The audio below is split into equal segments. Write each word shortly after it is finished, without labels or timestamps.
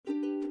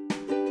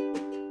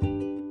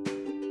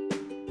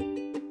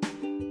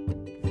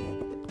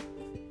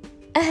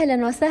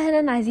أهلا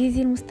وسهلا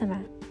عزيزي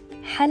المستمع.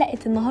 حلقة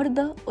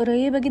النهاردة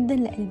قريبة جدا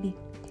لقلبي.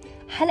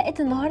 حلقة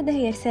النهاردة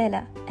هي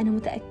رسالة أنا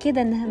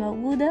متأكدة أنها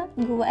موجودة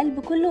جوه قلب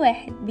كل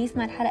واحد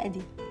بيسمع الحلقة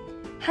دي،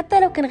 حتى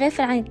لو كان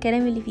غافل عن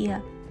الكلام اللي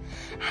فيها.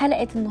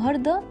 حلقة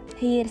النهاردة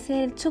هي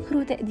رسالة شكر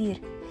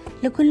وتقدير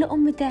لكل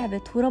أم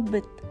تعبت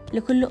وربت،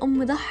 لكل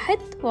أم ضحت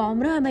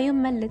وعمرها ما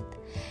يوم ملت.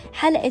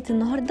 حلقة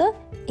النهاردة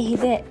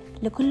إهداء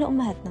لكل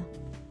أمهاتنا.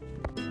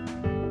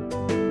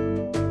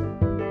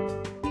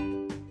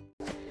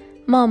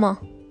 ماما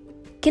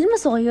كلمة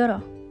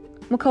صغيرة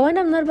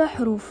مكونة من 4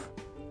 حروف،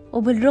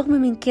 وبالرغم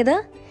من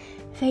كده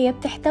فهي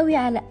بتحتوي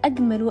على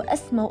أجمل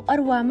وأسمى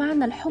وأروع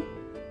معنى الحب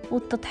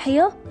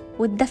والتضحية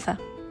والدفى.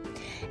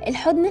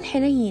 الحضن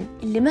الحنين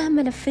اللي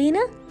مهما لفينا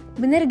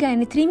بنرجع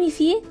نترمي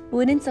فيه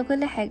وننسى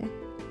كل حاجة.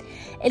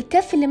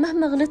 الكف اللي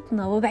مهما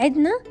غلطنا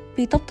وبعدنا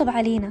بيطبطب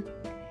علينا.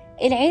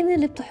 العين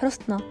اللي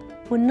بتحرسنا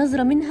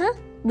والنظرة منها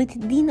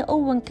بتدينا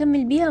قوة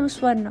نكمل بيها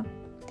مشوارنا.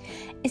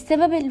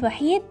 السبب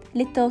الوحيد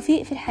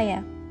للتوفيق في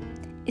الحياة،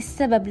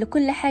 السبب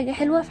لكل حاجة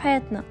حلوة في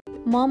حياتنا.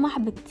 ماما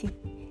حبيبتي،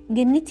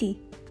 جنتي،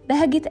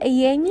 بهجة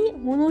أيامي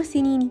ونور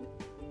سنيني،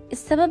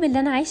 السبب اللي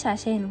أنا عايشة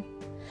عشانه.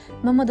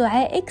 ماما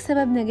دعائك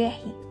سبب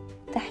نجاحي،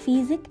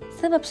 تحفيزك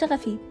سبب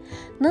شغفي،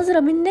 نظرة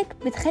منك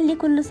بتخلي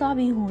كل صعب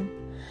يهون،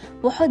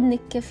 وحضنك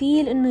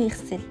كفيل إنه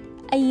يغسل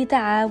أي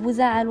تعب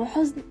وزعل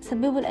وحزن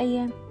سببه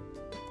الأيام.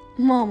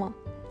 ماما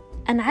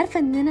أنا عارفة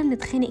إننا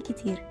بنتخانق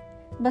كتير،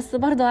 بس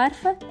برضو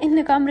عارفة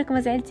إنك عمرك ما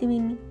زعلتي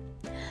مني،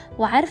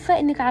 وعارفة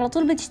إنك على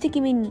طول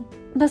بتشتكي مني،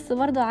 بس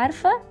برضو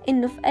عارفة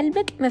إنه في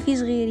قلبك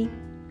مفيش غيري.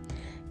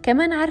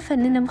 كمان عارفة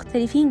إننا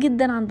مختلفين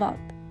جدا عن بعض،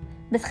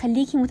 بس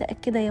خليكي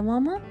متأكدة يا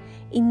ماما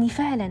إني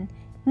فعلا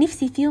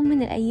نفسي في يوم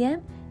من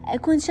الأيام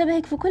أكون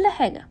شبهك في كل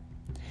حاجة،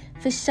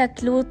 في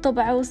الشكل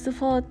والطبع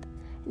والصفات،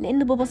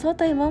 لأن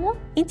ببساطة يا ماما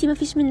انتي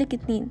مفيش منك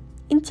 2،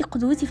 انتي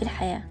قدوتي في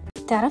الحياة.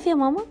 تعرفي يا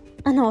ماما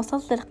أنا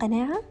وصلت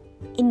للقناعة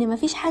إن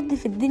مفيش حد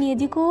في الدنيا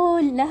دي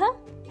كلها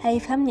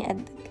هيفهمني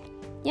قدك.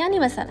 يعني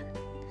مثلا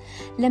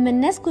لما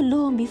الناس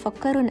كلهم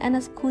بيفكروا إن أنا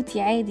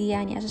سكوتي عادي،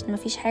 يعني عشان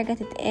مفيش حاجة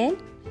تتقال،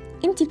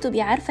 انتي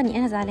بتبقي عارفة إني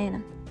أنا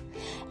زعلانة.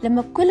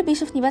 لما الكل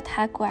بيشوفني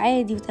بضحك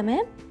وعادي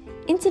وتمام،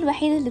 انتي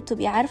الوحيدة اللي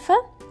بتبقي عارفة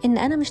إن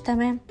أنا مش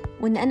تمام،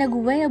 وإن أنا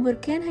جوايا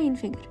بركان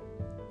هينفجر.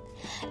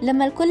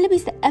 لما الكل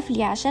بيسقف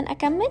لي عشان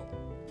أكمل،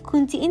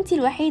 كنتي انتي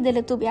الوحيدة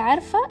اللي بتبقي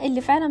عارفة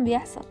اللي فعلا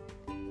بيحصل.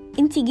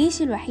 انتي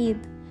جيشي الوحيد،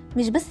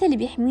 مش بس اللي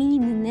بيحميني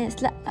من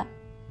الناس، لأ،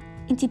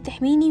 انتي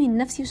بتحميني من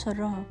نفسي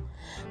وشرها.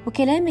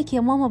 وكلامك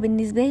يا ماما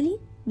بالنسبة لي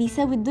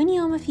بيساوي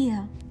الدنيا وما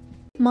فيها.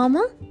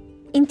 ماما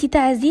انتي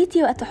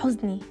تعزيتي وقت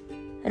حزني،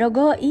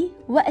 رجائي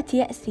وقت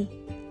يأسي،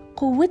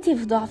 قوتي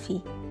في ضعفي،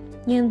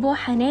 ينبوع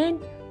حنان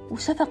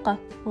وشفقة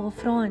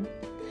وغفران.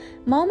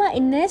 ماما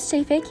الناس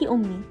شايفاكي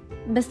أمي،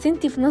 بس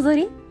انتي في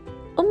نظري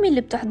أمي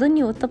اللي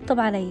بتحضني وتطبطب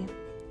عليا،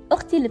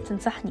 أختي اللي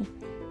بتنصحني،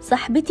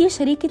 صاحبتي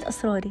وشريكة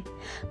أسراري.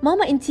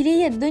 ماما انتي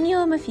ليا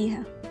الدنيا وما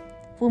فيها،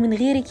 ومن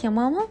غيرك يا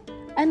ماما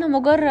أنا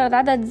مجرد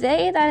عدد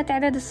زايد على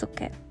تعداد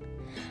السكان.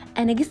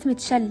 أنا جسم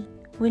اتشل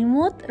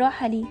والموت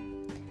راح لي،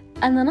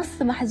 أنا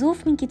نص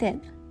محذوف من كتاب،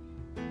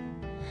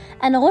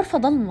 أنا غرفة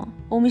ضلمة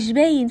ومش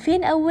باين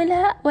فين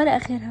أولها ولا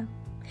آخرها.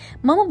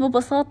 ماما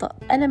ببساطة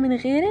أنا من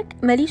غيرك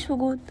ماليش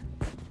وجود.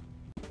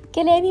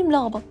 كلامي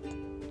ملخبط،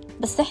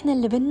 بس احنا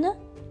اللي بينا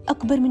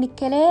أكبر من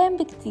الكلام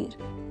بكتير.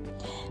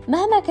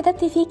 مهما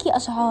كتبت فيكي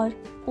أشعار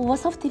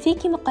ووصفت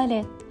فيكي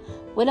مقالات،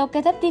 ولو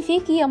كتبت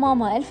فيكي يا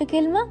ماما 1000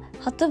 كلمة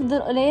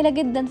هتفضل قليلة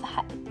جدا في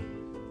حقك.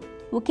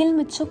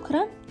 وكلمة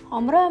شكرا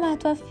عمرها ما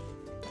هتوفي،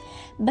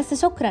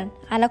 بس شكرا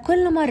على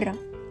كل مرة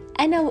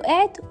أنا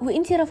وقعت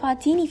وإنتي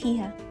رفعتيني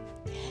فيها،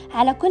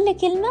 على كل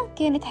كلمة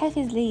كانت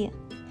حافز ليا،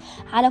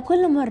 على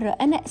كل مرة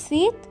أنا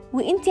قسيت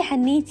وإنتي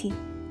حنيتي،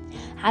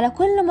 على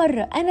كل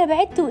مرة أنا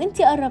بعدت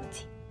وإنتي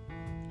قربتي،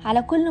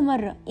 على كل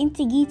مرة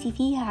إنتي جيتي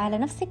فيها على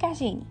نفسك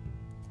عشاني،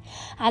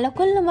 على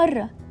كل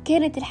مرة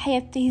كانت الحياة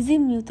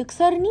بتهزمني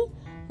وتكسرني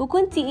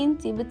وكنتي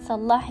إنتي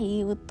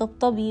بتصلحي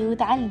وتطبطبي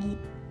وتعالجي،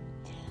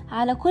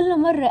 على كل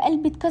مرة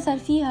قلبي اتكسر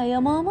فيها يا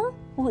ماما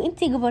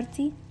وإنتي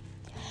جبرتي،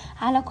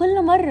 على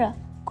كل مرة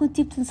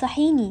كنتي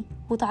بتنصحيني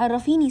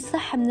وتعرفيني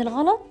الصح من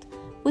الغلط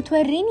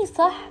وتوريني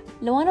الصح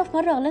لو أنا في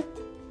مرة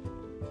غلطت،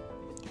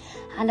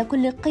 على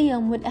كل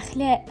القيم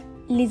والأخلاق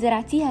اللي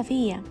زرعتيها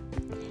فيا،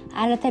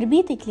 على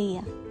تربيتك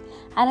ليا،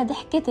 على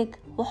ضحكتك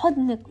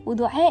وحضنك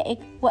ودعائك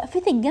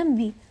وقفتك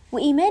جنبي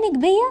وإيمانك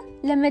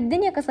بيا لما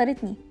الدنيا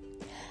كسرتني،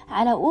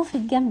 على وقوفك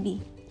جنبي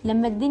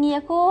لما الدنيا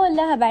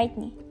كلها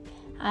بعتني،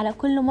 على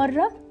كل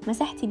مرة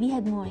مسحتي بيها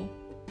دموعي،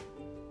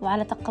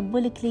 وعلى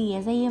تقبلك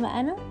ليا زي ما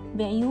أنا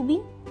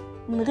بعيوبي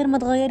من غير ما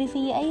تغيري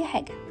فيا أي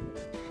حاجة.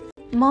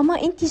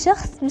 ماما انتي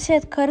شخص مش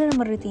هيتكرر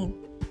مرتين،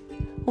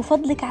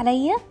 وفضلك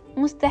عليا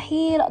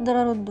مستحيل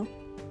أقدر أرده،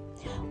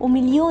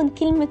 ومليون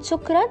كلمة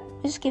شكرا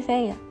مش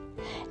كفاية،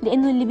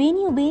 لأنه اللي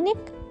بيني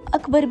وبينك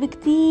أكبر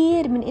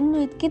بكتير من إنه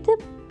يتكتب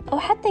أو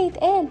حتى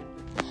يتقال.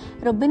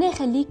 ربنا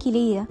يخليكي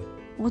ليا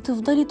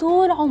وتفضلي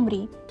طول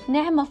عمري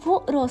نعمة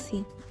فوق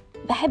راسي،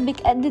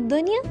 بحبك قد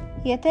الدنيا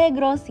يا تاج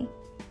راسي.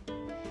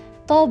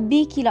 طاب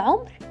بيكي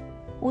العمر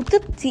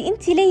وطبتي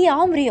انتي ليا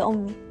عمري يا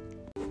أمي.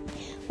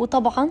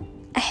 وطبعا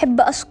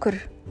أحب أشكر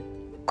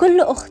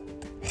كل أخت،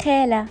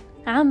 خالة،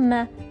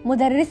 عمة،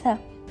 مدرسة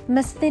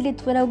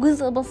مثلت ولو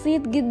جزء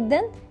بسيط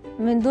جدا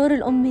من دور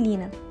الأم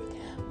لينا.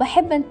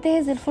 وأحب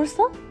أنتهز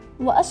الفرصة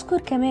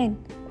وأشكر كمان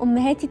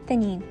أمهاتي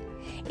التانيين،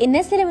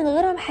 الناس اللي من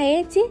غيرهم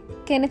حياتي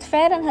كانت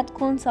فعلا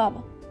هتكون صعبة.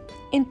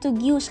 انتوا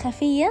جيوش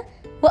خفية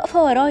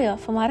واقفة ورايا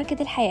في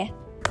معركة الحياة.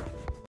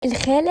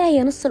 الخالة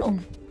هي نص الأم،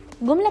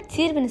 جملة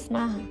كتير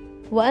بنسمعها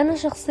وأنا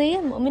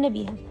شخصيا مؤمنة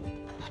بيها.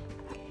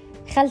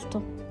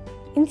 خالته،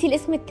 انتي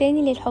الاسم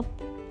التاني للحب.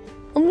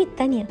 أمي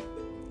التانية،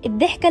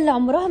 الضحكة اللي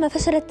عمرها ما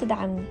فشلت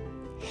تدعمني،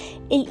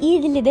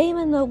 الإيد اللي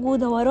دايما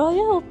موجودة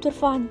ورايا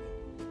وبترفعني،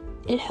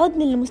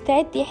 الحضن اللي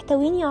مستعد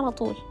يحتويني على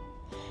طول،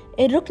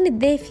 الركن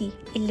الدافي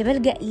اللي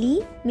بلجأ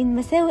ليه من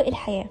مساوئ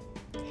الحياة.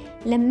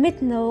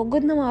 لمتنا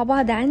ووجودنا مع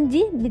بعض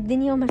عندي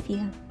بالدنيا وما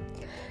فيها.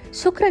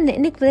 شكرا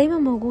لأنك دايما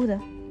موجودة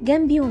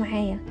جنبي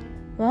ومعايا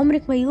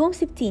وعمرك ما يوم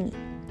سبتيني.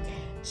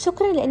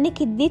 شكرا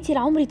لأنك اديتي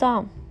لعمري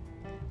طعم،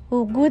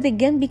 ووجودك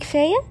جنبي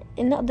كفاية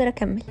إن أقدر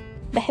أكمل.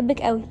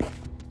 بحبك قوي.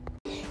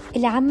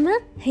 العمة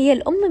هي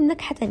الأم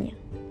بنكحة تانية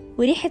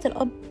وريحة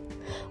الأب.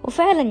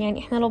 وفعلا يعني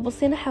احنا لو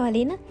بصينا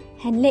حوالينا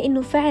هنلاقي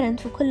انه فعلا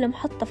في كل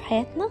محطة في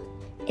حياتنا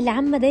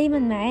العمة دايما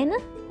معانا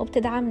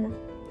وبتدعمنا.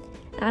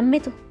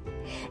 عمته،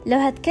 لو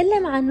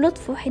هتكلم عن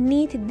لطف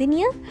وحنية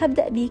الدنيا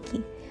هبدأ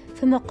بيكي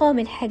في مقام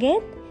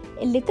الحاجات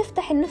اللي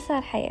تفتح النفس على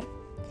الحياة.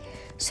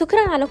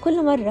 شكرا على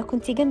كل مرة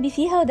كنتي جنبي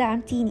فيها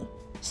ودعمتيني.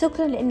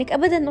 شكرا لأنك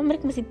أبدا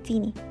عمرك ما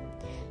سبتيني.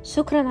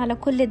 شكرا على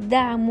كل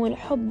الدعم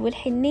والحب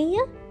والحنية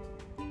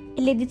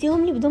اللي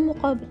اديتيهم لي بدون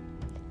مقابل.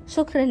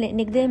 شكرا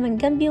لأنك دايما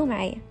جنبي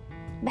ومعايا.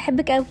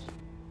 بحبك قوي.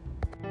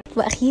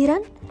 وأخيرا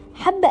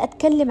حابة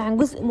أتكلم عن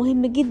جزء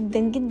مهم جدا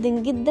جدا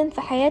جدا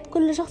في حياة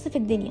كل شخص في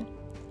الدنيا.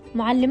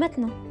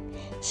 معلماتنا،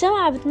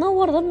 شمعة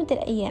بتنور ضلمة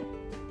الأيام،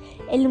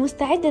 اللي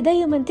مستعدة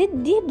دايما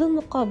تدي بدون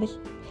مقابل،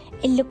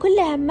 اللي كل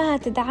همها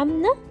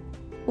تدعمنا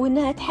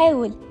وإنها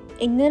تحاول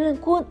إننا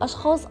نكون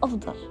أشخاص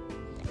أفضل،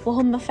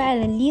 وهم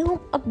فعلا ليهم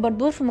أكبر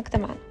دور في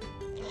مجتمعنا.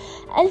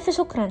 ألف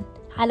شكرا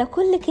على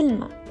كل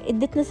كلمة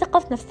ادتنا ثقة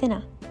في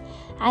نفسنا،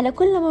 على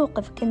كل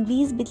موقف كان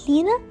بيثبت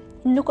لينا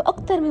إنكم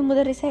أكتر من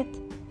مدرسات،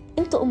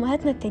 انتوا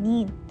أمهاتنا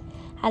التانيين،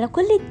 على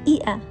كل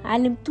دقيقة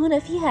علمتونا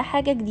فيها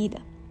حاجة جديدة،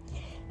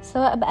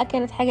 سواء بقى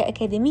كانت حاجة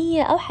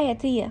أكاديمية أو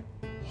حياتية.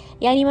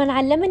 يعني من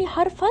علمني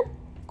حرفا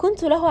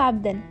كنت له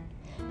عبدا،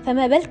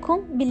 فما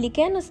بالكم باللي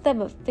كانوا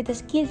السبب في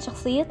تشكيل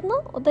شخصيتنا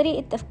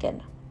وطريقة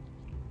تفكيرنا.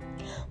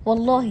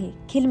 والله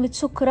كلمة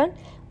شكرا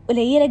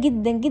قليلة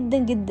جدا جدا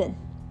جدا.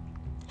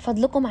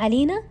 فضلكم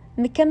علينا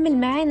مكمل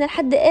معانا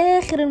لحد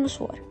آخر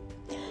المشوار،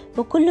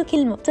 وكل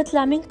كلمة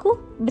بتطلع منكم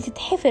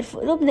بتتحفر في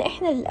قلوبنا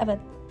إحنا للأبد.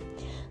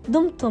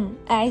 دمتم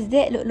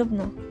أعزاء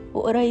لقلوبنا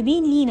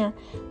وقريبين لينا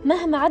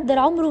مهما عدى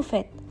العمر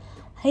وفات.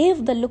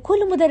 هيفضل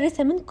لكل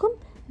مدرسة منكم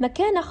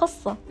مكانة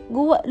خاصة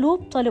جوه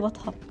قلوب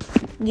طالباتها.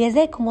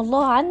 جزاكم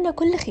الله عنا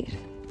كل خير.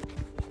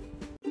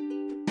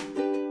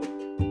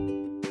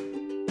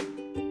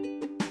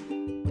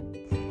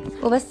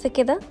 وبس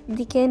كده،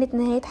 دي كانت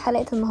نهاية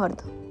حلقة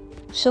النهاردة.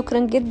 شكرا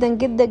جدا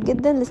جدا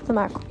جدا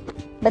لاستماعكم.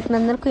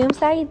 بتمنى لكم يوم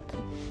سعيد.